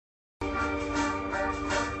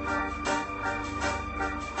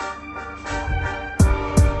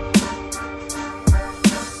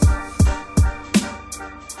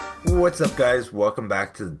What's up, guys? Welcome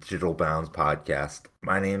back to the Digital Bounds podcast.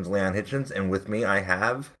 My name's Leon Hitchens, and with me I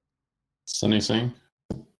have Sunny Singh.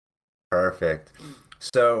 Perfect.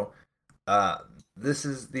 So, uh, this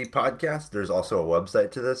is the podcast. There's also a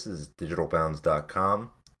website to this, is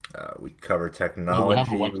digitalbounds.com. We cover Oh, we have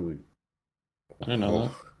a technology. web. I didn't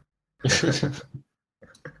know Oh, that.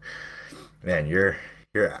 man, you're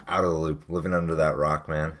out of the loop, living under that rock,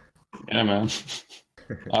 man. Yeah, man.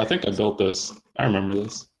 I think I built this. I remember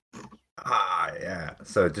this. Yeah.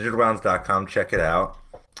 So digitalbounds.com, check it out.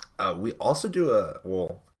 We also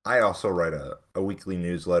do I also write a weekly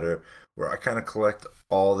newsletter where I kind of collect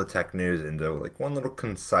all the tech news into like one little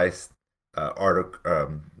concise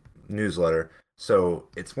article newsletter. So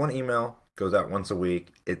it's one email, goes out once a week.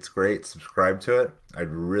 It's great. Subscribe to it. I'd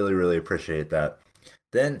really, really appreciate that.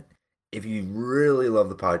 Then, if you really love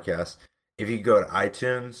the podcast, if you go to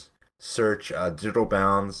iTunes, search Digital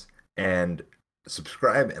Bounds, and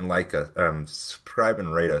subscribe and rate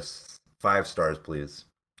us 5 stars, please.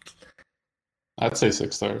 I'd say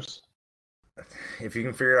 6 stars. If you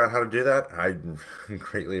can figure out how to do that, I'd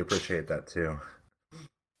greatly appreciate that too.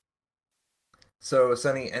 So,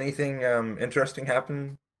 Sunny, anything interesting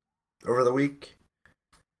happened over the week?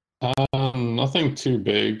 Nothing too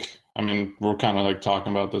big. I mean, we're kind of like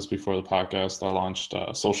talking about this before the podcast. I launched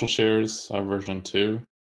Social Shares version 2.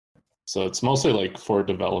 So it's mostly like for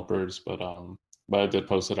developers, but I did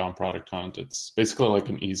post it on Product Hunt. It's basically like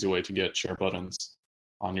an easy way to get share buttons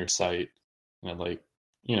on your site, and it like,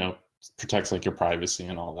 you know, protects like your privacy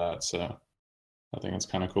and all that. So I think it's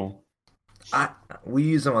kind of cool. I We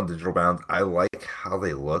use them on Digital Bounds. I like how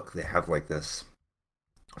they look. They have like this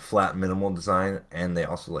flat minimal design, and they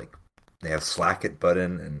have Slack it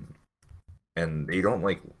button, and they don't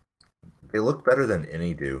like they look better than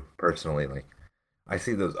any do personally. Like I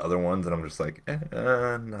see those other ones, and I'm just like,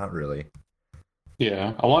 not really.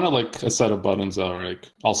 Yeah, I wanted like a set of buttons that are like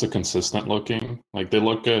also consistent looking. Like they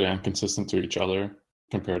look good and consistent to each other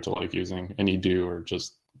compared to like using any do or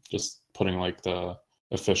just putting like the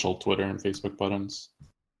official Twitter and Facebook buttons.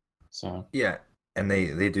 So Yeah, and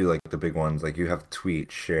they do like the big ones. Like you have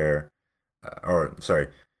tweet, share, or sorry,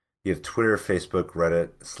 you have Twitter, Facebook, Reddit,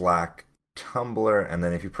 Slack, Tumblr, and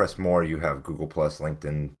then if you press more, you have Google Plus,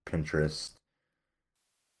 LinkedIn, Pinterest.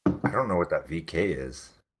 I don't know what that VK is.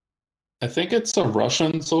 I think it's a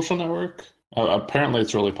Russian social network. Apparently,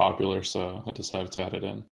 it's really popular, so I decided to add it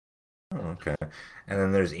in. Oh, okay. And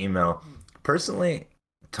then there's email. Personally,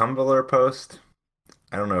 Tumblr post.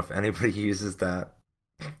 I don't know if anybody uses that.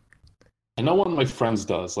 I know one of my friends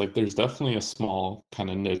does. Like, there's definitely a small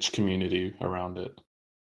kind of niche community around it.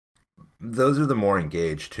 Those are the more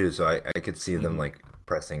engaged too, so I could see them Hmm. like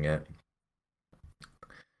pressing it.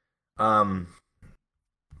 Um,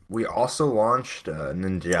 we also launched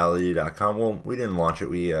Ninjality.com. Well, we didn't launch it.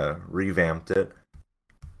 We revamped it.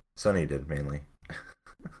 Sunny did mainly.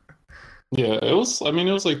 Yeah, it was. I mean,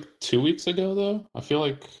 it was like 2 weeks ago, though. I feel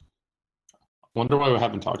like. Wonder why we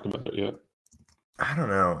haven't talked about it yet. I don't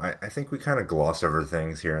know. I think we kind of gloss over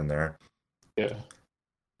things here and there. Yeah,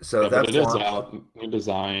 So yeah, but that's it is launched. out. New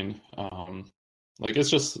design. Like it's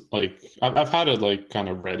just like I've had it like kind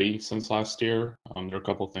of ready since last year. There are a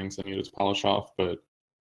couple things I needed to polish off, but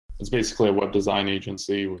it's basically a web design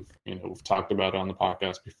agency. We've talked about it on the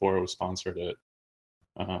podcast before. We sponsored it,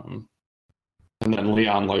 um, and then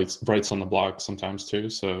Leon writes on the blog sometimes too.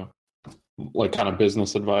 So like kind of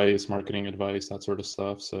business advice, marketing advice, that sort of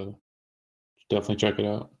stuff. So definitely check it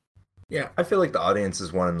out. Yeah, I feel like the audience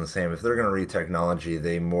is one and the same. If they're going to read technology,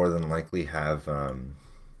 they more than likely have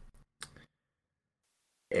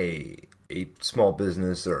a small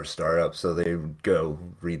business or a startup, so they go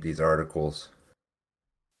read these articles.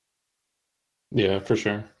 Yeah, for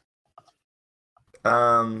sure.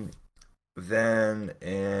 Um, then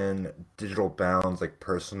in Digital Bounds, like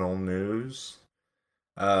personal news,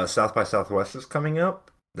 South by Southwest is coming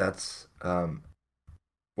up. That's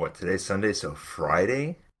what, today's Sunday, so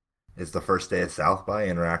Friday is the first day of South by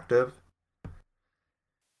Interactive.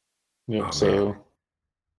 Yep. Oh man. So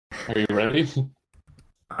are you ready?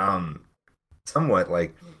 Um, Somewhat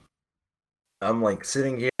like I'm like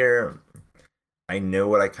sitting here. I know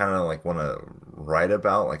what I kind of like want to write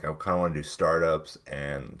about. Like I kind of want to do startups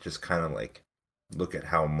and just kind of like look at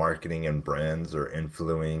how marketing and brands are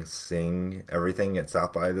influencing everything at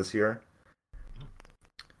South by this year.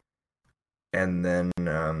 And then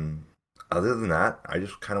other than that, I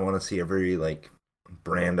just kind of want to see every like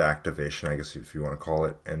brand activation, I guess if you want to call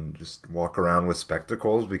it, and just walk around with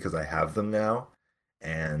spectacles because I have them now,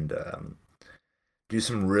 and do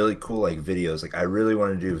some really cool like videos. Like I really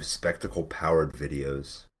want to do spectacle powered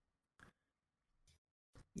videos.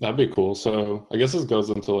 That'd be cool. So I guess this goes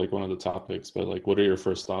into like one of the topics, but like, what are your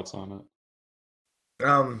first thoughts on it?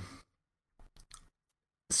 Um,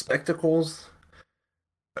 Spectacles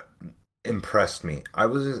impressed me. I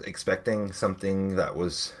was expecting something that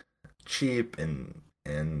was cheap and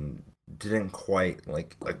didn't quite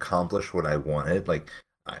like accomplish what I wanted. Like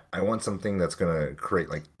I want something that's gonna create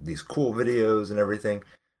like these cool videos and everything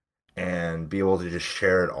and be able to just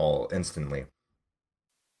share it all instantly.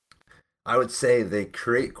 I would say they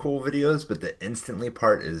create cool videos, but the instantly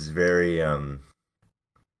part is very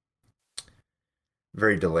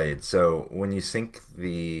delayed. So when you sync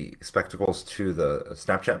the spectacles to the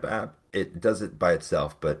Snapchat app, it does it by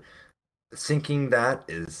itself, but syncing that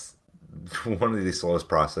is one of the slowest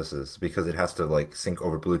processes because it has to like sync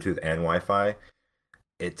over Bluetooth and Wi-Fi.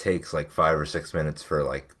 It takes like 5 or 6 minutes for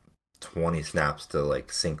like 20 snaps to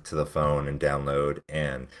like sync to the phone and download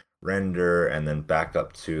and render and then back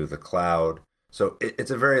up to the cloud. So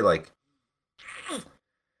it's a very like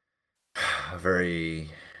very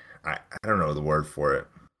I don't know the word for it.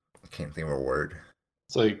 I can't think of a word.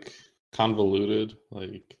 It's like convoluted.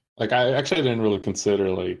 Like I actually didn't really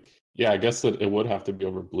consider like, yeah, I guess that it would have to be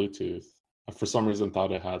over Bluetooth. I for some reason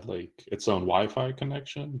thought it had like its own Wi-Fi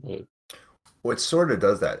connection, but Well, it sort of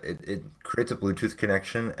does that. It creates a Bluetooth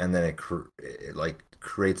connection and then it like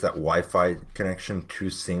creates that Wi-Fi connection to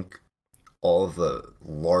sync all of the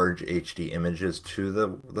large HD images to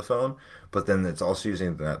the phone, but then it's also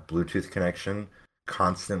using that Bluetooth connection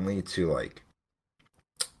constantly to like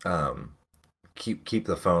um keep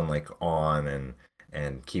the phone like on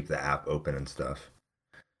and keep the app open and stuff.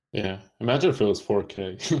 yeah, imagine if it was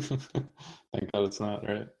 4K. Thank God it's not,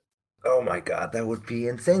 right? Oh my God, that would be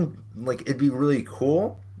insane. Like it'd be really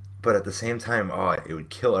cool, but at the same time, oh, it would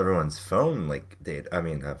kill everyone's phone like data. I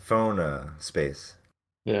mean, phone space.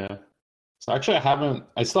 Yeah. So actually,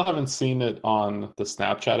 I still haven't seen it on the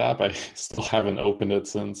Snapchat app. I still haven't opened it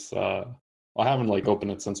since, well, I haven't like opened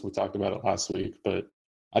it since we talked about it last week, but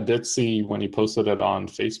I did see when he posted it on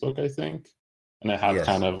Facebook, I think, and it had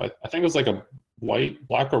kind Yes, of, I think it was like a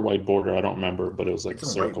black or white border. I don't remember, but it was like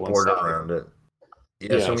it's a a white circle border inside. around it. Yeah,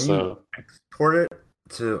 so Yeah. when you So export it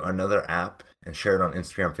to another app and share it on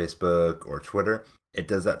Instagram, Facebook, or Twitter, it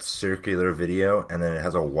does that circular video and then it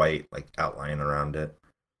has a white like outline around it.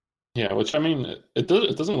 yeah, which I mean, it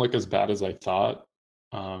doesn't look as bad as I thought.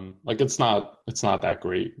 Like it's not that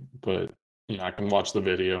great, but I can watch the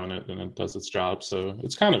video and it does its job. So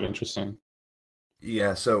it's kind of interesting.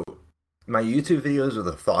 Yeah, so my YouTube videos or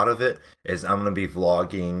the thought of it is I'm gonna be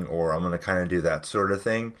vlogging or I'm gonna kind of do that sort of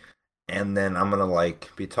thing. And then I'm gonna like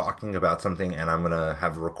be talking about something and I'm gonna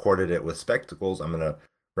have recorded it with spectacles. I'm gonna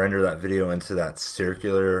render that video into that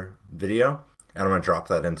circular video and I'm gonna drop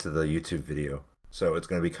that into the YouTube video. So it's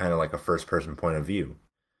gonna be kind of like a first person point of view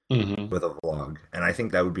Hmm. with a vlog. And I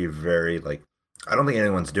think that would be very like I don't think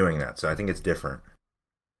anyone's doing that, so I think it's different.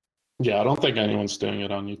 Yeah, I don't think anyone's doing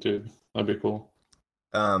it on YouTube. That'd be cool.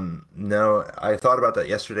 No, I thought about that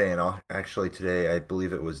yesterday, and I'll actually today, I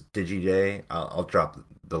believe it was DigiDay. I'll drop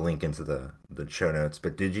the link into the show notes.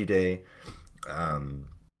 But DigiDay um,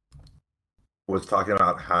 was talking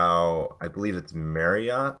about how I believe it's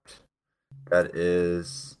Marriott that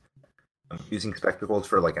is using spectacles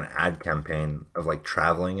for like an ad campaign of like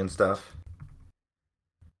traveling and stuff.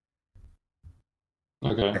 I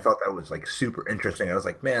Okay. thought that was like super interesting. I was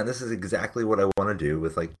like, man, this is exactly what I want to do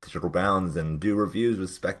with like digital bounds and do reviews with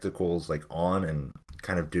spectacles like on and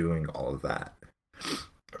kind of doing all of that.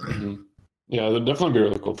 Hmm. Yeah, that'd definitely be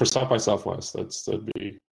really cool for South by Southwest. That'd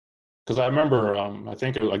be because I remember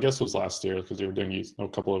I guess it was last year because you were doing a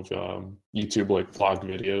couple of YouTube like vlog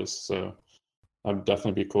videos. So I'd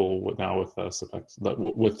definitely be cool with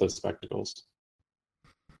with the spectacles.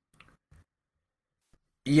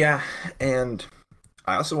 Yeah, and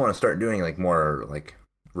I also want to start doing like more like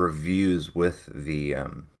reviews with the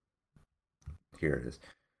here it is.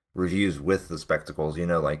 Reviews with the spectacles,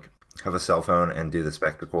 like have a cell phone and do the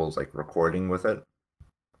spectacles like recording with it.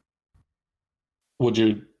 Would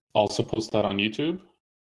you also post that on YouTube?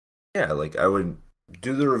 Yeah, like I would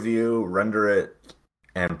do the review, render it,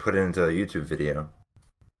 and put it into a YouTube video.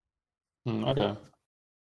 Okay.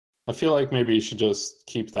 I feel like maybe you should just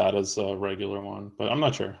keep that as a regular one, but I'm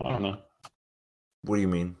not sure. I don't know. What do you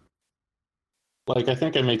mean? Like, I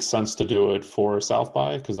think it makes sense to do it for South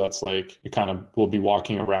by because that's like you kind of will be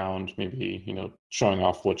walking around, maybe, showing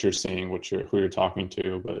off what you're seeing, who you're talking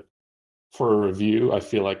to. But for a review, I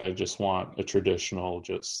feel like I just want a traditional,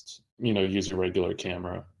 just, use your regular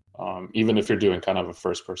camera, even if you're doing kind of a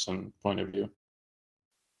first person point of view.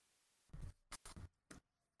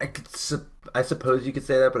 I suppose you could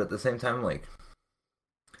say that, but at the same time, like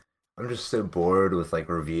I'm just so bored with like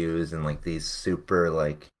reviews and like these super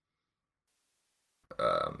like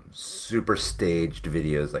super staged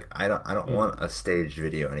videos. Like I don't Mm. want a staged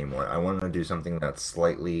video anymore. I want to do something that's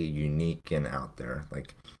slightly unique and out there.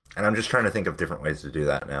 Like, and I'm just trying to think of different ways to do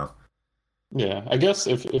that now. Yeah, I guess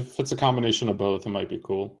if it's a combination of both, it might be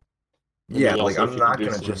cool. Yeah, Maybe like also if I'm you could not do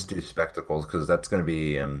gonna just some. do spectacles because that's gonna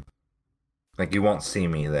be like you won't see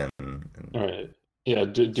me then. All right. Yeah,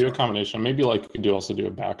 do a So combination. Maybe like you could do also do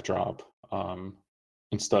a backdrop,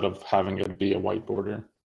 instead of having it be a white border,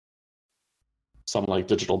 some like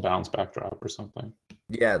digital bounce backdrop or something.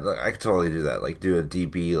 yeah, I could totally do that. Like do a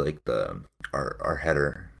DB like the our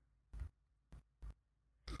header.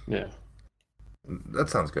 Yeah. That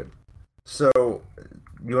sounds good. So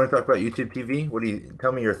you want to talk about YouTube TV? What do you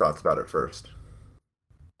tell me your thoughts about it first?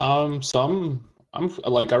 I'm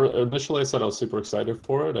like initially I said I was super excited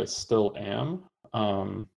for it. I still am.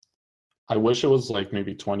 Um, I wish it was like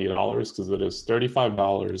maybe $20 because it is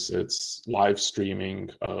 $35. It's live streaming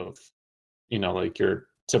of, like your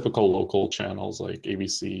typical local channels like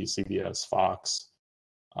ABC, CBS, Fox.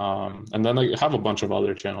 And then they have a bunch of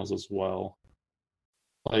other channels as well.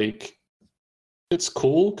 Like it's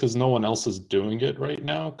cool because no one else is doing it right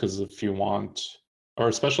now. Because if you want, or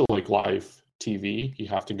especially like live TV, you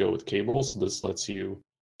have to go with cable. So this lets you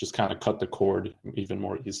just kind of cut the cord even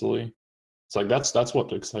more easily. It's like that's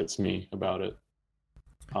what excites me about it.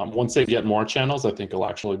 Once they get more channels, I think it'll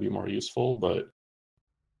actually be more useful. But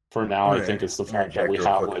for now, I'm I gonna think it's the fact that we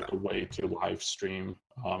interject real have quick. like a way to live stream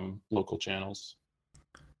local channels.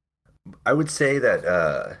 I would say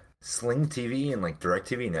that Sling TV and like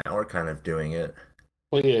DirecTV now are kind of doing it.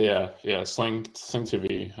 Well, yeah. Sling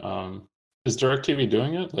TV. Is DirecTV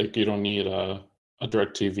doing it? Like, you don't need a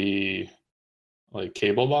DirecTV like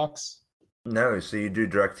cable box. No, so you do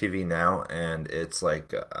DirecTV now, and it's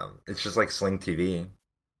just like Sling TV.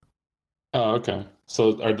 Oh, okay.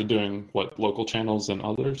 So are they doing what local channels and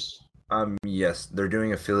others? Yes, they're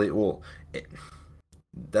doing affiliate. Well,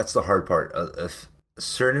 that's the hard part. If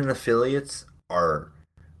certain affiliates are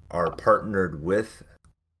partnered with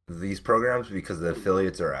these programs because the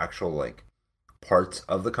affiliates are actual like parts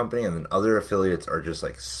of the company, and then other affiliates are just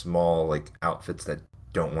like small like outfits that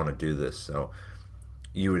don't want to do this. So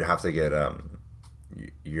you would have to get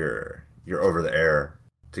your over the air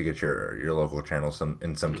to get your local channel some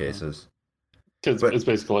in some Mm-hmm. cases. Because But it's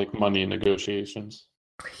basically like money negotiations.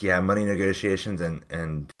 yeah, money negotiations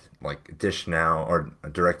and like Dish Now or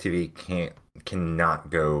DirecTV cannot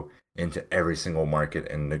go into every single market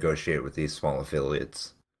and negotiate with these small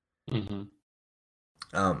affiliates. Hmm.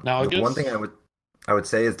 Now, I The one thing guess, I would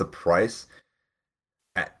say is the price.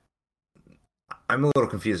 I- I'm a little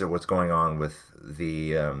confused at what's going on with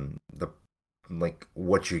the like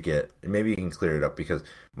what you get. Maybe you can clear it up because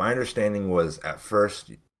my understanding was at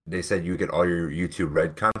first they said you get all your YouTube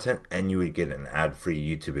Red content and you would get an ad-free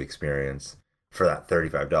YouTube experience for that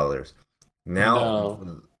 $35. Now,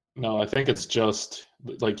 no, no, I think it's just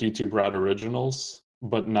like YouTube Red Originals,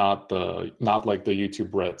 but not like the YouTube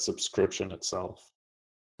Red subscription itself,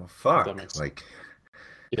 well, if that fuck. makes sense. Like,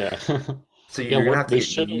 Yeah. so Yeah, you're gonna what have to they get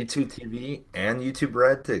should have. YouTube TV and YouTube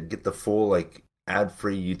Red to get the full like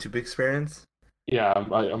ad-free YouTube experience. Yeah,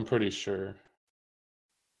 I'm pretty sure.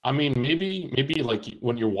 I mean, maybe like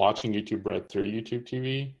when you're watching YouTube Red through YouTube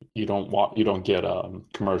TV, you don't get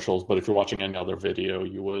commercials, but if you're watching any other video,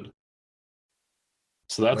 you would.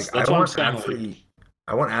 So Like, that's what I'm saying.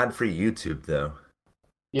 I want ad-free YouTube though.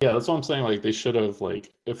 Yeah, that's what I'm saying. Like they should have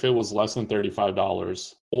like if it was less than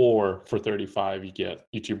 $35, or for 35 you get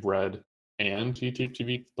YouTube Red and YouTube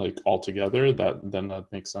TV like all together. Then that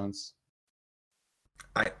makes sense.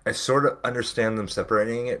 I sort of understand them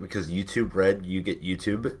separating it because YouTube Red, you get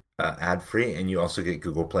YouTube ad free, and you also get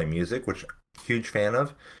Google Play Music, which I'm a huge fan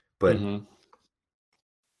of. But Hmm.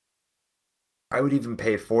 I would even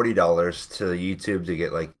pay $40 to YouTube to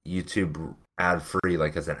get like YouTube ad free,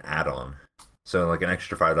 like as an add-on. So like an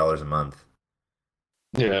extra $5 a month.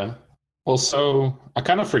 Yeah. Well, so I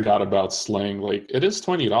kind of forgot about Sling. Like it is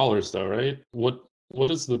 $20 though, right? What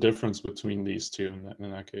is the difference between these two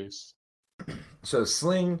in that case? So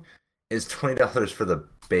Sling is $20 for the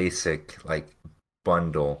basic like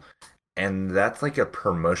bundle, and that's like a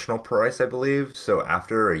promotional price, I believe. So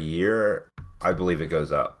after a year, I believe it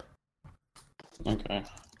goes up. Okay.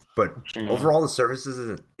 But Actually, no. overall, the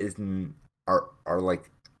services are like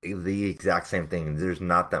the exact same thing. There's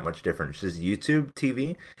not that much difference. Just YouTube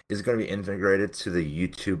TV is going to be integrated to the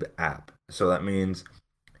YouTube app. So that means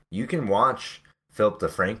you can watch Philip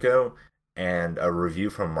DeFranco and a review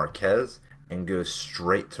from Marquez and go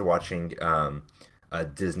straight to watching a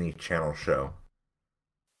Disney Channel show.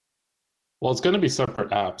 Well, it's going to be separate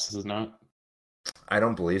apps, is it not? I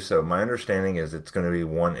don't believe so. My understanding is it's going to be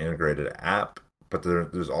one integrated app, but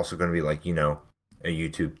there's also going to be like, a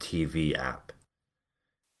YouTube TV app.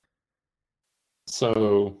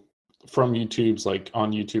 So from YouTube's like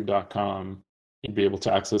on YouTube.com, you'd be able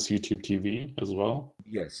to access YouTube TV as well.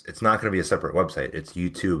 Yes, it's not going to be a separate website. It's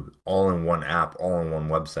YouTube all in one app, all in one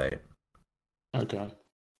website. Okay.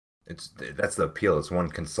 That's the appeal. It's one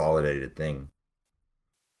consolidated thing.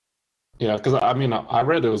 Yeah, because I mean, I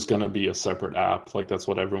read it was going to be a separate app. Like that's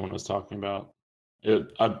what everyone was talking about.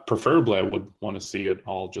 Preferably, I would want to see it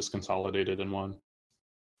all just consolidated in one.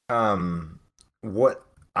 What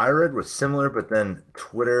I read was similar, but then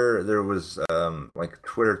Twitter, there was like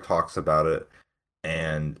Twitter talks about it,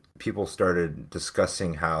 and people started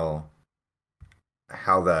discussing how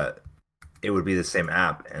that it would be the same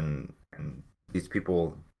app, and these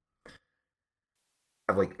people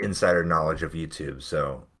have like insider knowledge of YouTube,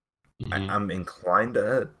 so Hmm. I'm inclined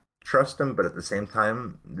to trust them, but at the same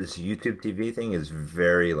time, this YouTube TV thing is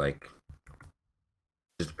very like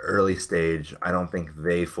just early stage. I don't think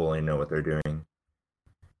they fully know what they're doing.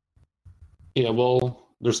 Yeah, well,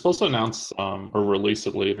 they're supposed to announce or release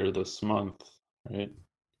it later this month, right?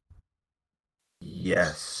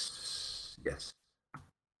 Yes, yes,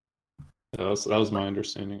 Yeah, that was my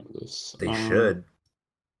understanding of this. they should.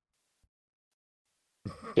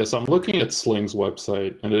 Yes, I'm looking at Sling's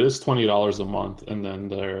website, and it is $20 a month, and then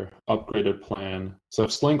their upgraded plan. So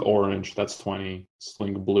if Sling Orange, that's 20.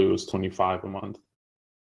 Sling Blue is 25 a month,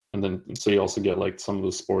 and then so you also get like some of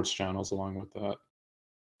the sports channels along with that.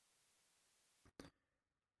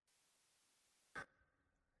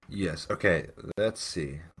 Yes. Okay. Let's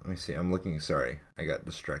see. Let me see. I'm looking. Sorry, I got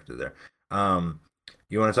distracted there. Um,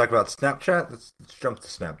 you want to talk about Snapchat? Let's jump to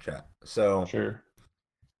Snapchat. So Sure.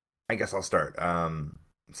 I guess I'll start.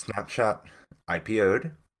 Snapchat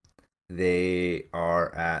IPO'd. They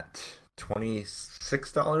are at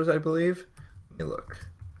 $26, I believe. Let me look.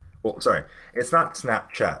 Well, sorry, it's not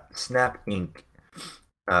Snapchat. Snap Inc.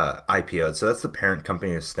 IPO'd. So that's the parent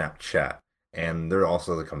company of Snapchat, and they're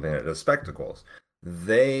also the company that does spectacles.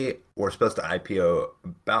 They were supposed to IPO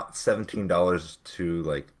about $17 to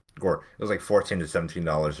like, or it was like $14 to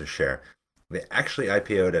 $17 a share. They actually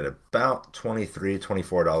IPO'd at about $23,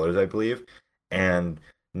 $24, I believe, and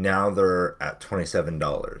now they're at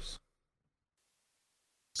 $27.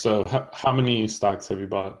 So how many stocks have you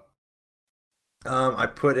bought? I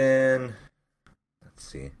put in, let's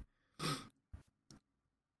see, I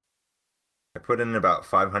put in about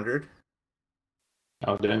 500.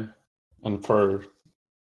 Oh, damn. And for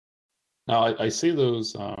now, I see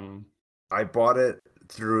those. I bought it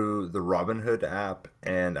through the Robinhood app,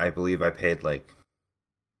 and I believe I paid like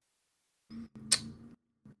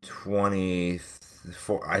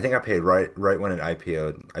 24. I think I paid right when it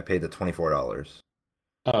IPO'd. I paid the $24.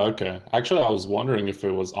 Oh, okay. Actually, I was wondering if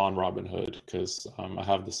it was on Robinhood because I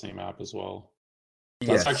have the same app as well.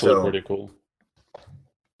 That's Yes, actually so pretty cool.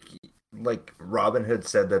 like Robinhood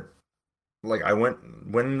said that like I went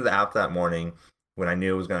into the app that morning when I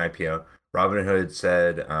knew it was going to IPO. Robinhood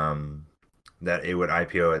said that it would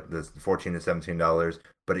IPO at the 14 to $17,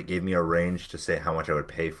 but it gave me a range to say how much I would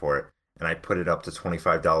pay for it, and I put it up to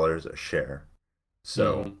 $25 a share.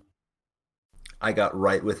 So Hmm. I got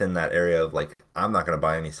right within that area of like I'm not going to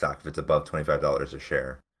buy any stock if it's above $25 a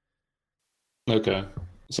share. Okay.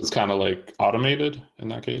 So it's kind of like automated in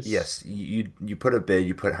that case. Yes, you put a bid,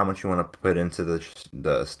 you put how much you want to put into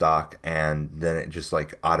the stock, and then it just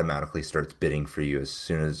like automatically starts bidding for you as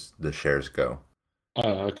soon as the shares go.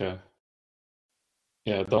 Oh, okay.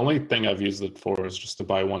 Yeah, the only thing I've used it for is just to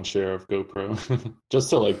buy one share of GoPro, just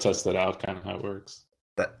to like test it out, kind of how it works.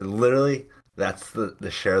 That literally that's the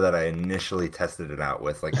share that I initially tested it out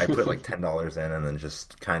with. Like I put like $10 in and then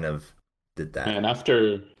just kind of did that. And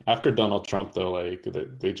after Donald Trump though, like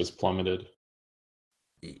they just plummeted.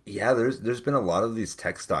 Yeah, there's been a lot of these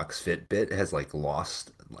tech stocks. Fitbit has like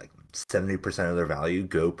lost like 70% of their value,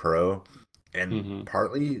 GoPro, and Hmm.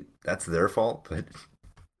 partly that's their fault, but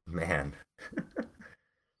man.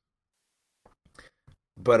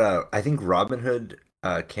 But I think Robinhood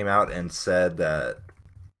came out and said that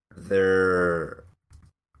they're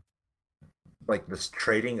like this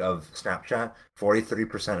trading of Snapchat,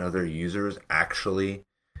 43% of their users actually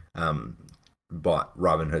um, bought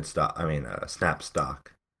Robinhood stock. I mean, Snap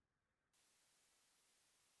stock.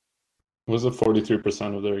 Was it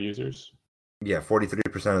 43% of their users? Yeah,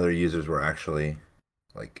 43% of their users were actually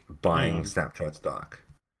like buying And Snapchat stock.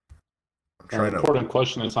 I'm an trying to. important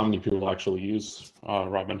question is how many people actually use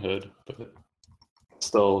Robinhood, but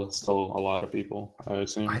still a lot of people, I I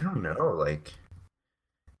assume. don't know. Like,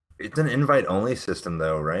 it's an invite only system,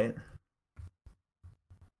 though, right?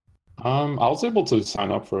 I was able to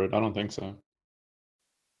sign up for it. I don't think so.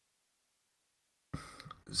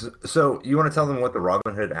 So you want to tell them what the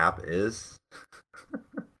Robinhood app is?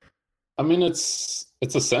 I mean, it's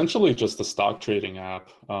essentially just a stock trading app.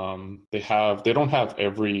 They don't have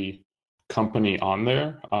every company on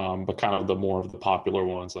there, but kind of the more of the popular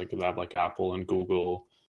ones, like they have like Apple and Google,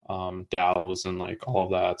 Dow's, and like all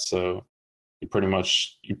of that. So you pretty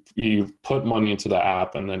much you put money into the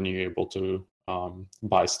app, and then you're able to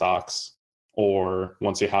buy stocks, or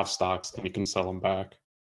once you have stocks, then you can sell them back.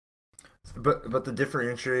 But the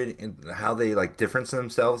differentiate in how they like difference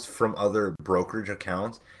themselves from other brokerage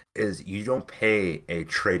accounts is you don't pay a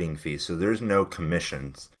trading fee, so there's no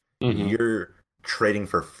commissions. Hmm. You're trading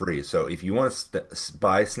for free. So if you want to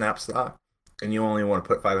buy Snap stock and you only want to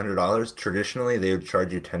put $500, traditionally they would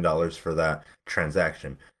charge you $10 for that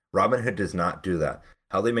transaction. Robinhood does not do that.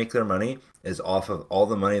 How they make their money is off of all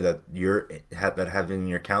the money that that have in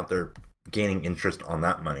your account. They're gaining interest on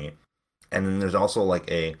that money. And then there's also like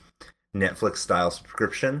a Netflix style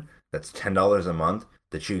subscription that's $10 a month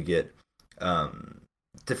that you get um,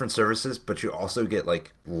 different services, but you also get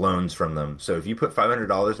like loans from them. So if you put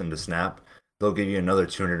 $500 into Snap, they'll give you another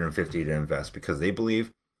 250 to invest because they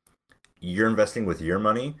believe you're investing with your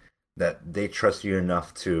money that they trust you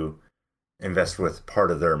enough to invest with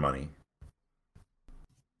part of their money.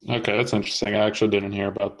 Okay, that's interesting. I actually didn't hear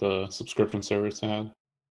about the subscription service they had.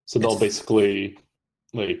 So they'll It's basically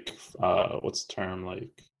like what's the term, like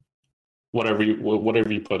whatever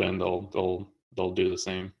you put in, they'll do the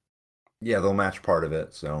same. yeah, they'll match part of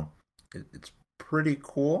it, so it's pretty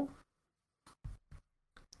cool.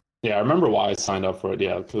 Yeah, I remember why I signed up for it.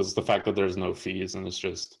 Yeah, because the fact that there's no fees and it's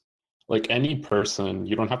just like any person,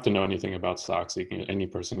 you don't have to know anything about stocks. Any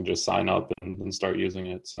person can just sign up and start using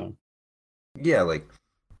it. So Yeah, like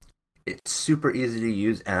it's super easy to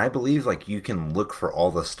use, and I believe like you can look for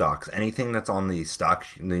all the stocks, anything that's on the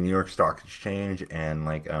New York Stock Exchange, and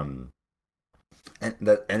like and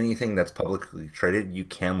that anything that's publicly traded, you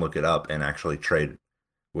can look it up and actually trade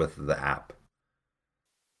with the app.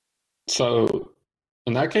 so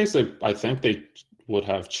in that case, I think they would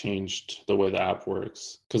have changed the way the app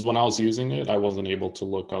works. Because when I was using it, I wasn't able to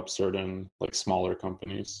look up certain like smaller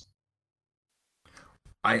companies.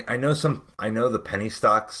 I know the penny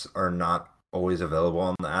stocks are not always available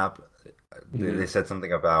on the app. They Hmm. said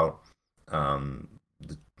something about um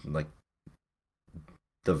like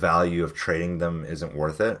the value of trading them isn't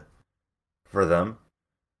worth it for them.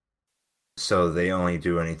 So they only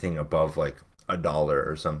do anything above like $1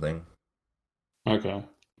 or something. Okay.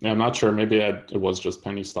 Yeah, I'm not sure. Maybe it was just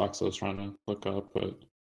penny stocks I was trying to look up, but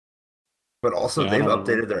But also yeah, I they've don't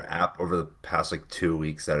remember. updated their app over the past like 2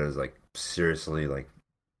 weeks that is like seriously like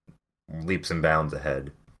leaps and bounds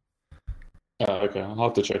ahead. Okay, I'll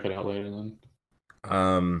have to check it out later then.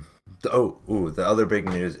 The other big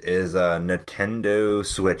news is Nintendo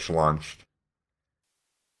Switch launched.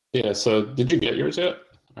 Yeah, so did you get yours yet?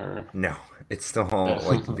 Or No, it's still all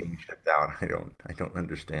like yeah. being shipped out. I don't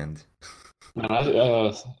understand. Man,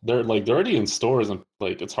 they're already in stores and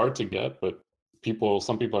like it's hard to get, but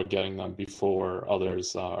some people are getting them before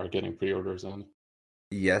others are getting pre-orders in.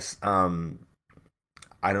 Yes,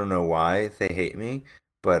 I don't know why they hate me,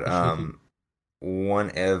 but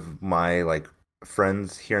one of my like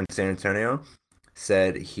friends here in San Antonio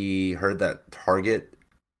said he heard that Target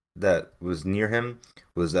that was near him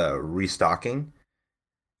was restocking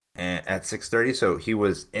at 6:30. So he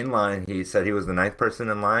was in line. He said he was the ninth person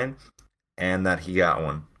in line and that he got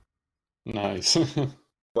one. Nice.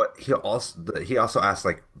 But he also asked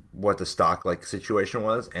like what the stock like situation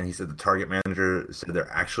was, and he said the Target manager said they're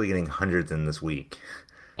actually getting hundreds in this week.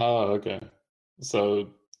 Oh, okay. So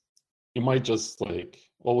you might just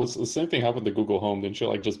well, it's the same thing happened to Google Home. Didn't you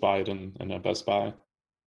like just buy it in a Best Buy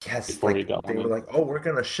Yes, before you like got they one were in? like, "Oh, we're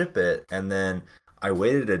gonna ship it," and then I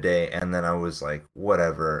waited a day, and then I was like,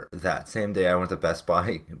 "Whatever." That same day, I went to Best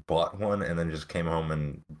Buy, bought one, and then just came home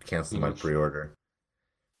and canceled my Mhm. pre-order.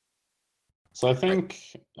 So I I, think,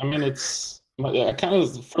 I mean, yeah, I kind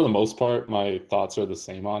of, for the most part, my thoughts are the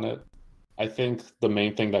same on it. I think the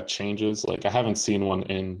main thing that changes, like I haven't seen one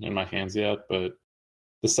in my hands yet, but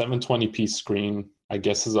the 720p screen, I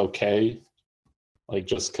guess, is okay. Like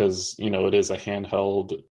just because, it is a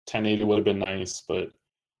handheld, 1080 would have been nice, but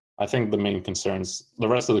I think the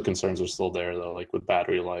rest of the concerns are still there though, like with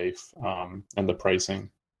battery life, and the pricing.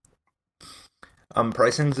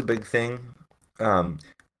 Pricing's a big thing. Um,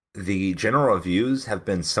 the general reviews have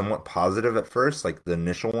been somewhat positive at first, like the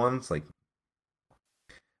initial ones,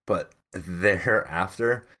 but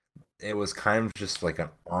thereafter, it was kind of just like an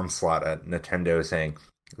onslaught at Nintendo saying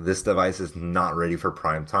this device is not ready for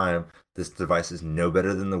prime time. This device is no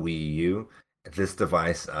better than the Wii U. This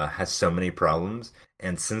device has so many problems,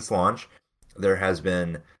 and since launch, there has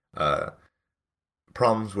been uh,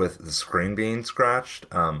 problems with the screen being scratched,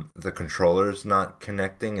 the controllers not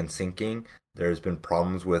connecting and syncing. There's been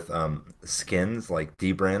problems with skins, like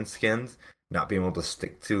D-brand skins, not being able to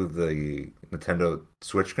stick to the Nintendo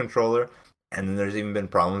Switch controller. And then there's even been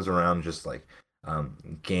problems around just like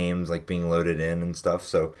games like being loaded in and stuff.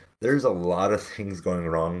 So there's a lot of things going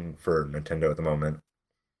wrong for Nintendo at the moment.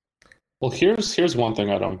 Well, here's one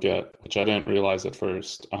thing I don't get, which I didn't realize at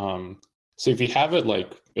first. So if you have it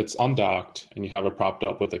like it's undocked and you have it propped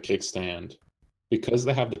up with a kickstand, because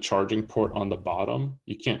they have the charging port on the bottom,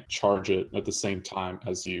 you can't charge it at the same time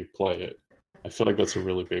as you play it. I feel like that's a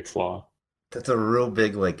really big flaw. That's a real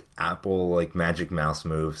big like Apple like Magic Mouse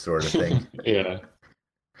move sort of thing. Yeah.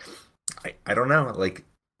 I don't know. Like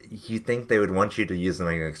you think they would want you to use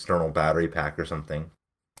like an external battery pack or something.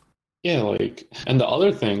 Yeah, like, and the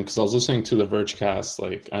other thing, because I was listening to the Vergecast,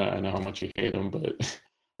 like, I know how much you hate them, but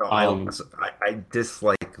No, um, I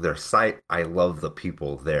dislike their site. I love the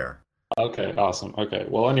people there. okay, awesome. Okay,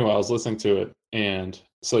 well, anyway, I was listening to it, and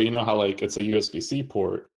so you know how like it's a USB-C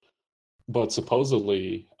port, but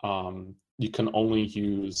supposedly, you can only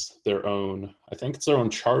use their own, I think it's their own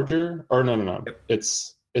charger, or no, Yep.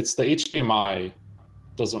 it's the HDMI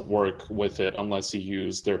doesn't work with it unless you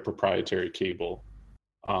use their proprietary cable.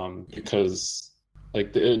 Because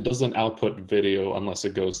like it doesn't output video unless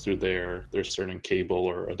it goes through their certain cable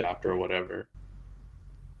or adapter or whatever.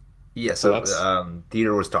 Yeah, So so that's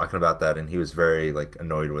Dieter was talking about that and he was very like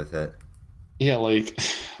annoyed with it. yeah, like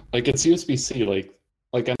like it's USB-C, like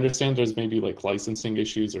I understand there's maybe like licensing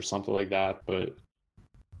issues or something like that, but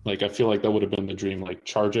like I feel like that would have been the dream. Like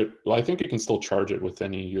charge it. Well, I think you can still charge it with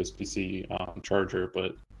any USB-C charger,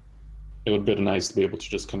 but it would have been nice to be able to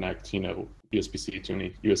just connect, USB-C to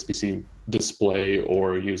any USB-C display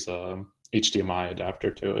or use a HDMI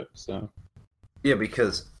adapter to it. So Yeah,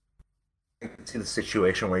 because I can see the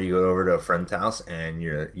situation where you go over to a friend's house and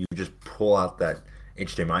you just pull out that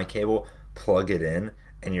HDMI cable, plug it in,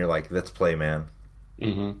 and you're like, "Let's play, man."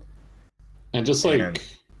 hmm and just And like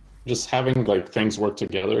just having like things work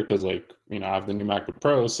together because like I have the new MacBook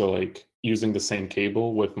Pro, so like using the same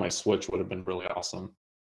cable with my Switch would have been really awesome.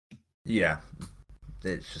 yeah,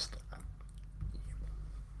 it's just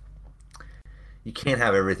you can't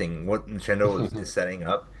have everything. What Nintendo is setting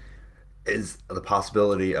up is the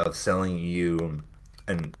possibility of selling you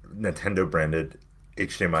a Nintendo branded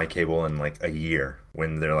HDMI cable in like a year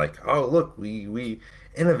when they're like, "Oh, look, we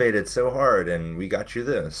innovated so hard and we got you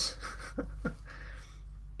this."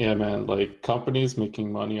 Yeah, man, like companies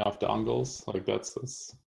making money off dongles, like that's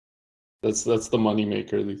the money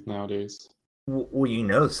maker these nowadays.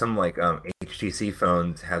 Well, some like HTC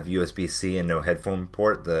phones have USB-C and no headphone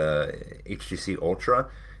port, the HTC Ultra,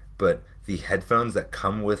 but the headphones that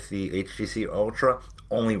come with the HTC Ultra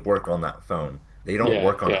only work on that phone. They don't Yeah,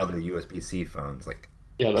 work on yeah. other USB-C phones. Like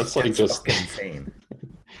Yeah, that's like that's just fucking insane.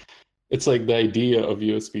 it's like the idea of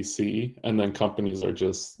USB-C, and then companies are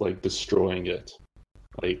just like destroying it.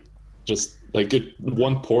 Like just like it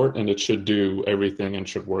one port and it should do everything and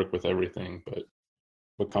should work with everything, but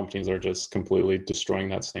companies are just completely destroying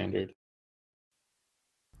that standard.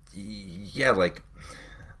 Yeah, like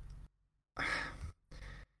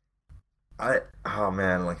oh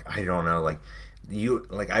man, like I don't know, like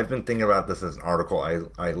I've been thinking about this as an article.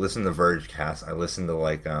 I listen to Vergecast. I listen to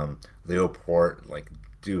like Leo Port like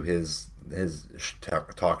do his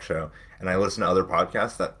talk show, and I listen to other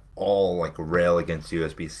podcasts that all like rail against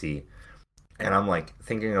USB-C. And I'm like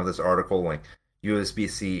thinking of this article like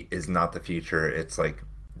USB-C is not the future. It's like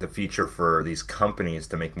the future for these companies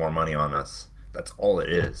to make more money on us. That's all it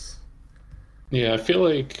is. Yeah, I feel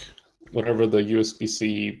like whatever the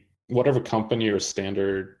USB-C, whatever company or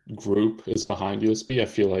standard group is behind USB, I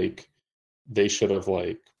feel like they should have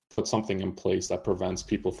like put something in place that prevents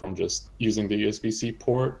people from just using the USB-C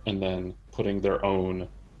port and then putting their own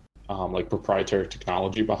like proprietary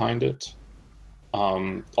technology behind it.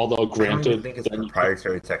 Although I don't even granted, think it's then you can,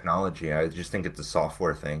 proprietary technology. I just think it's a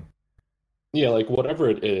software thing. yeah, like whatever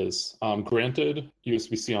it is, granted,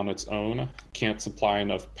 USB-C on its own can't supply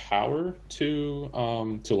enough power to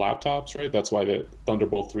laptops, right? That's why the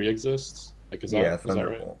Thunderbolt 3 exists. Like, Yeah, is that right?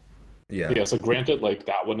 Thunderbolt. Yeah. Yeah, so granted, like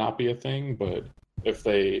that would not be a thing, but if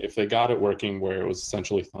they got it working where it was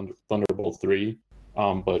essentially Thunderbolt 3,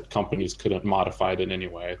 but companies couldn't modify it in any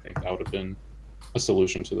way, I think that would have been a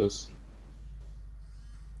solution to this.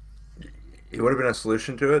 It would have been a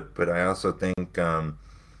solution to it, but I also think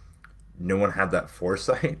no one had that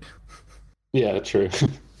foresight. Yeah, true.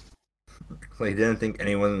 They didn't think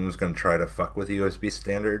anyone was going to try to fuck with USB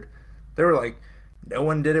standard. They were like, no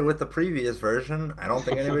one did it with the previous version. I don't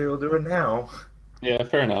think anybody will do it now. Yeah,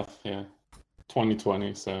 fair enough. Yeah,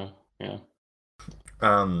 2020. So yeah.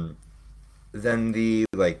 Um, then the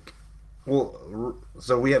like,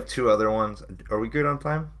 so we have two other ones. Are we good on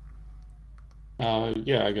time?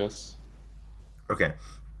 Yeah, I guess. Okay.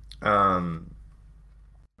 Um,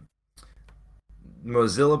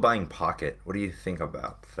 Mozilla buying Pocket. What do you think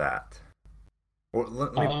about that? Well,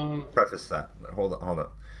 let me Um, preface that. Hold on, hold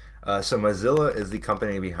on. So Mozilla is the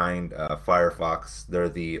company behind Firefox. They're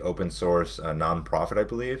the open source nonprofit, I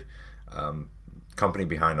believe, um, company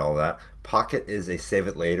behind all that. Pocket is a save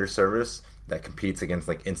it later service that competes against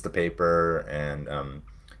like Instapaper and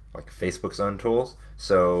like Facebook's own tools.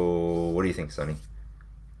 So what do you think, Sonny?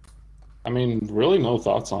 I mean, really no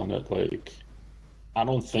thoughts on it. Like, I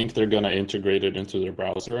don't think they're gonna integrate it into their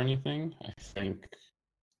browser or anything. I think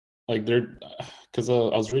like they're because I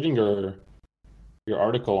was reading your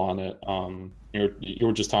article on it. You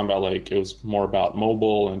were just talking about like it was more about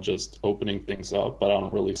mobile and just opening things up, but I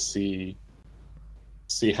don't really see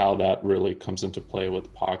how that really comes into play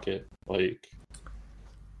with Pocket. Like,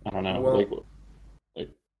 I don't know. Well, Like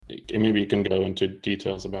maybe you can go into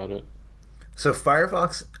details about it. so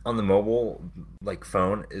Firefox on the mobile like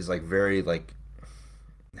phone is like very like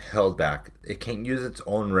held back. It can't use its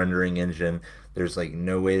own rendering engine. There's like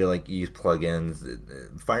no way to like use plugins.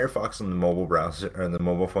 Firefox on the mobile browser or the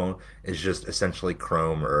mobile phone is just essentially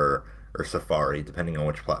Chrome or Safari, depending on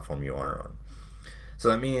which platform you are on. So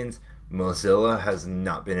that means Mozilla has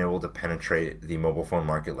not been able to penetrate the mobile phone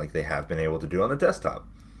market like they have been able to do on the desktop.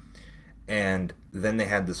 And then they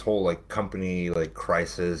had this whole like company like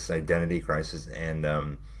crisis, identity crisis, and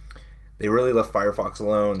they really left Firefox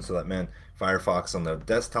alone, so that meant Firefox on the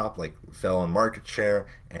desktop like fell in market share,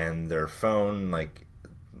 and their phone like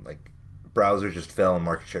browser just fell in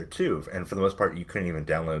market share too. And for the most part, you couldn't even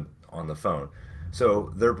download on the phone.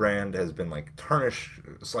 So their brand has been like tarnished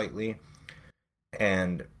slightly,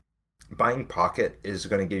 and buying Pocket is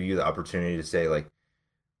going to give you the opportunity to say like,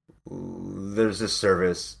 there's this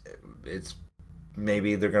service. It's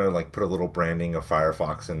maybe they're gonna like put a little branding of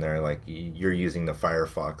Firefox in there, like you're using the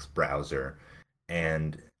Firefox browser,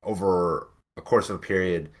 and over a course of a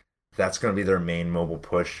period, that's gonna be their main mobile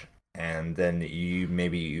push, and then you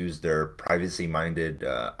maybe use their privacy-minded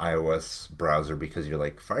iOS browser because you're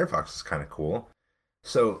like Firefox is kind of cool.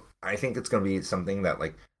 So I think it's gonna be something that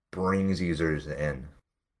like brings users in.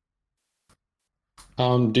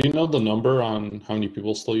 Do you know the number on how many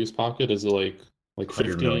people still use Pocket? Is it like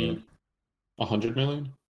 100 million. 50, 100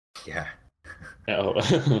 million? Yeah. Oh,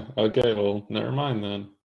 okay. Well, never mind then.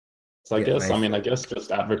 So Yeah, and I mean, I guess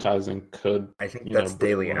just advertising could, I think that's bring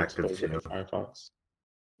daily more active exposure to too. Firefox.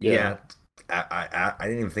 Yeah. Yeah, I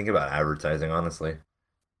didn't even think about advertising, honestly.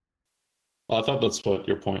 Well, I thought that's what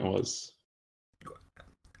your point was.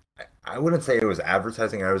 I wouldn't say it was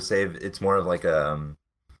advertising. I would say it's more of like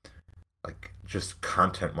just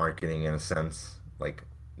content marketing in a sense. Like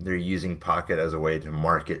they're using Pocket as a way to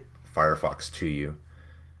market Firefox to you.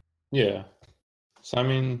 Yeah. So I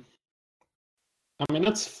mean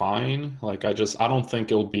that's fine. Like I don't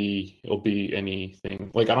think it'll be anything.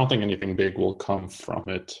 Like I don't think anything big will come from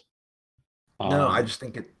it. No, I Um, just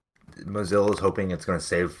think Mozilla is hoping it's going to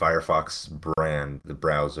save Firefox brand, the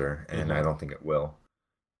browser, and I mhm. don't think it will.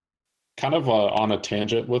 Kind of on a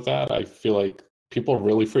tangent with that, I feel like people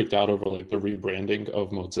really freaked out over like the rebranding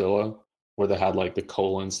of Mozilla, where they had like the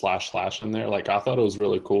colon slash slash in there. Like I thought it was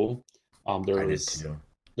really cool. There I did was too.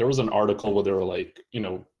 there was an article where they were like,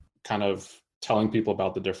 kind of telling people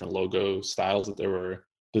about the different logo styles that they were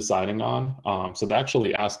deciding on. So they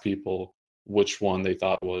actually asked people which one they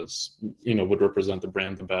thought was, would represent the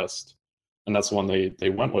brand the best, and that's the one they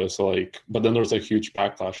went with. So like, but then there was a huge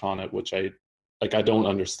backlash on it, which I don't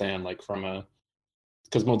understand. Like from a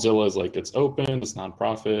because Mozilla is like it's open, it's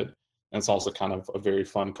nonprofit, and it's also kind of a very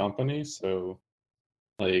fun company. So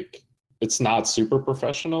like it's not super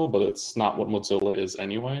professional, but it's not what Mozilla is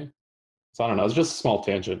anyway. So I don't know. It's just a small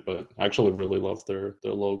tangent, but I actually really love their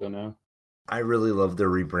logo now. I really love their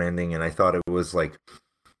rebranding, and I thought it was like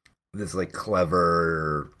this like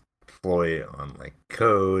clever ploy on like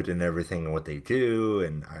code and everything and what they do,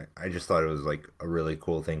 and I just thought it was like a really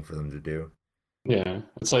cool thing for them to do. Yeah,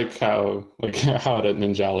 it's like how how at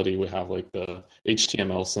Ninjality we have like the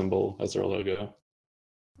HTML symbol as their logo.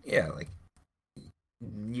 Yeah, like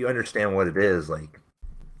you understand what it is. Like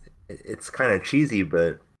it's kind of cheesy,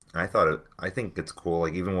 but I think it's cool.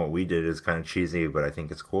 Like even what we did is kind of cheesy, but I think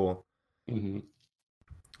it's cool. Hmm.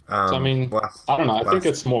 So I mean, Last I don't know. I think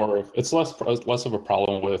last it's less of a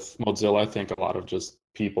problem with Mozilla. I think a lot of just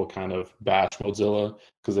people kind of bash Mozilla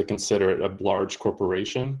because they consider it a large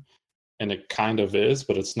corporation. and it kind of is,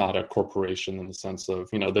 but it's not a corporation in the sense of,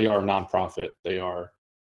 they are a nonprofit. They are,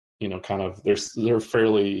 kind of they're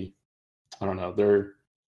fairly, I don't know,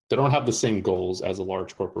 they don't have the same goals as a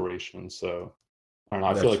large corporation. So I don't know.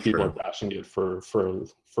 I feel That's like people are true. bashing it for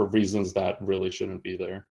reasons that really shouldn't be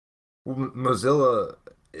there. Well, Mozilla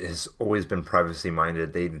has always been privacy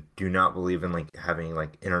minded. They do not believe in like having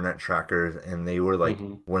like internet trackers, and they were like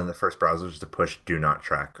Hmm. one of the first browsers to push do not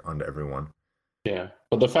track onto everyone. Yeah,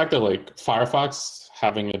 but the fact that like Firefox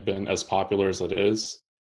having it been as popular as it is,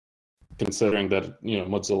 considering that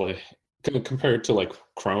Mozilla compared to like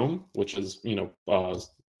Chrome, which is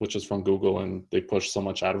which is from Google, and they push so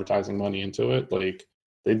much advertising money into it, like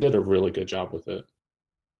they did a really good job with it.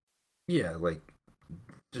 Yeah, like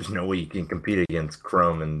there's no way you can compete against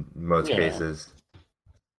Chrome in most Yeah, cases.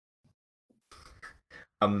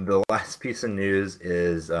 The last piece of news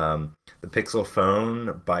is the Pixel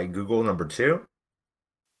phone by Google #2.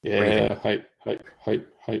 What do you think? yeah,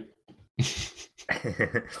 hype.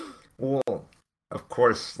 Well, of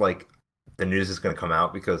course, like the news is going to come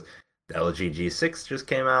out because the LG G6 just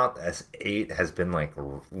came out. S8 has been like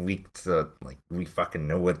leaked. Like we fucking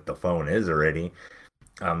know what the phone is already.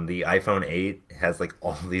 The iPhone 8 has like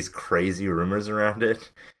all these crazy rumors around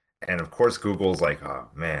it, and of course, Google's like, oh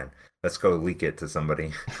man, let's go leak it to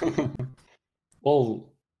somebody. Well,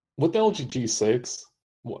 with the LG G6,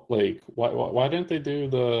 like why didn't they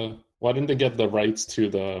do why didn't they get the rights to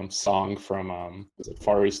the song from is it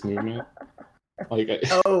Far East Movement? Like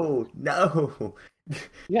Oh no. This is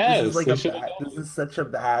yes, like they a should have bad, done this it. is such a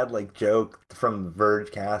bad like joke from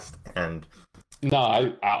Vergecast, and No,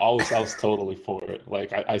 I was totally for it.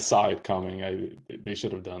 Like I saw it coming. They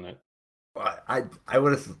should have done it. I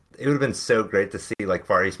would have it would have been so great to see like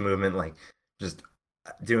Far East Movement like just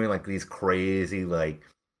doing like these crazy like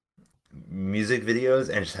music videos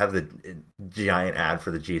and just have the giant ad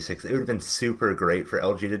for the G6. It would have been super great for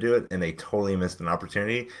LG to do it, and they totally missed an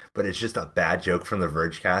opportunity. But it's just a bad joke from the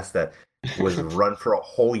Vergecast that was run for a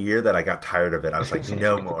whole year that I got tired of it. I was like,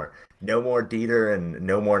 no more Dieter and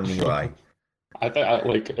no more Neli. I think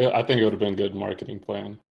it would have been a good marketing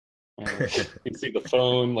plan. You see the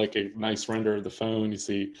phone, like a nice render of the phone. You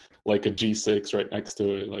see like a G6 right next to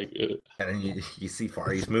it. And then you see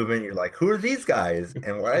Far East Movement, you're like, who are these guys?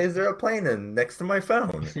 And why is there a plane next to my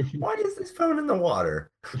phone? Why is this phone in the water?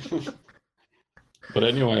 But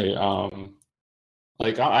anyway,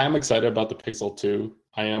 like I am excited about the Pixel 2.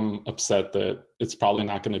 I am upset that it's probably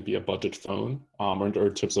not going to be a budget phone, or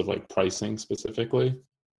in terms of like pricing specifically.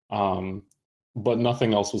 Um, but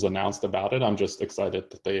nothing else was announced about it. I'm just excited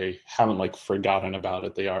that they haven't like forgotten about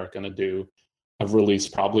it. They are going to do a release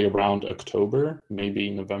probably around October, maybe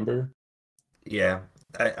November. Yeah,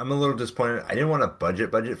 I'm a little disappointed. I didn't want a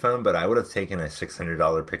budget phone, but I would have taken a $600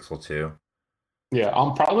 Pixel 2. Yeah,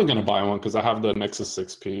 I'm probably gonna buy one because I have the Nexus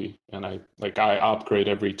 6P and I upgrade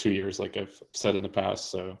every 2 years, like I've said in the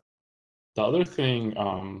past. So the other thing,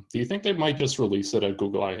 do you think they might just release it at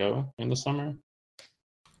Google I/O in the summer?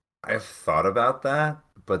 I've thought about that,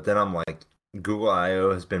 but then I'm like, Google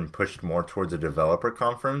I/O has been pushed more towards a developer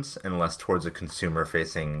conference and less towards a consumer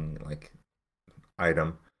facing like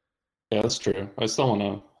item. Yeah, that's true. I still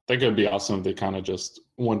wanna. I think it'd be awesome if they kind of just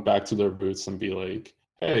went back to their roots and be like,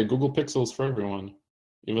 "Hey, Google Pixels for everyone,"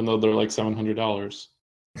 even though they're like $700.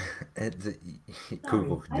 It's,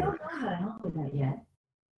 Google Sorry, could I do don't know how to help with that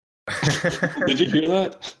yet. Did you hear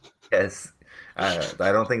that? Yes.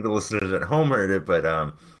 I don't think the listeners at home heard it, but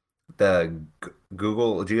the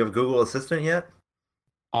Google, do you have Google Assistant yet?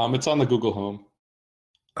 It's on the Google Home.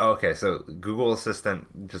 Oh, okay, so Google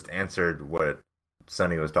Assistant just answered what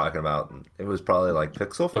Sunny was talking about. It was probably like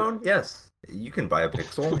Pixel phone? Yes, you can buy a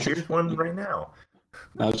Pixel. Here's one right now.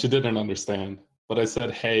 No, she didn't understand, but I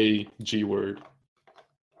said, "Hey, G word,"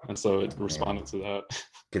 and so it Man, responded to that.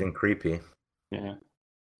 getting creepy. Yeah,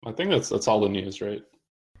 I think that's all the news, right?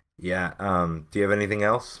 Yeah, do you have anything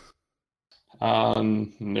else?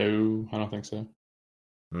 No, I don't think so.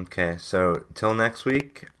 Okay, so till next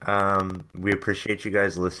week, we appreciate you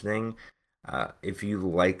guys listening. If you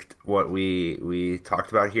liked what we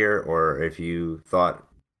talked about here, or if you thought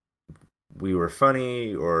we were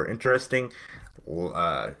funny or interesting,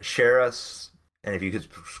 share us. And if you could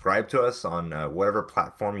subscribe to us on whatever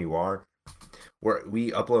platform you are, where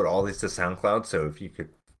we upload all these to SoundCloud. So if you could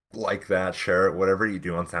like that, share it, whatever you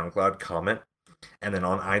do on SoundCloud, comment, and then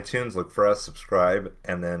on iTunes, look for us, subscribe,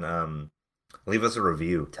 and then leave us a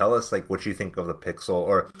review. Tell us like what you think of the Pixel,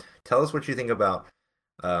 or tell us what you think about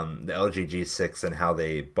the LG G6 and how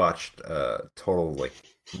they botched total like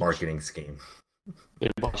marketing scheme. They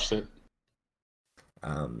botched it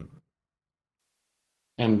Um,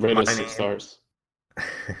 and rate my us six name stars.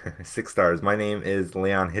 Six stars. My name is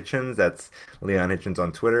Leon Hitchens. That's Leon Hitchens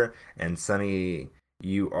on Twitter. And Sunny,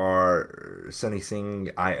 you are Sunny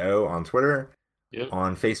Singh IO on Twitter. Yep.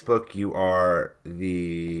 On Facebook, you are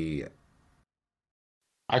the.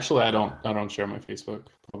 Actually, I don't share my Facebook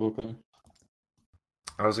publicly.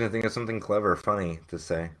 I was gonna think of something clever, funny to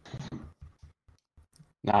say,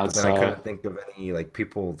 Nah, but it's then I couldn't think of any like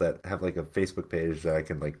people that have like a Facebook page that I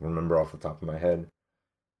can like remember off the top of my head.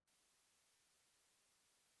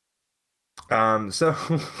 So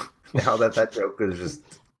now that that joke is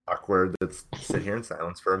just awkward, let's sit here in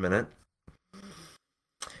silence for a minute.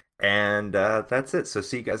 And that's it. So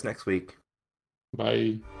see you guys next week.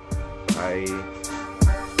 bye. Bye.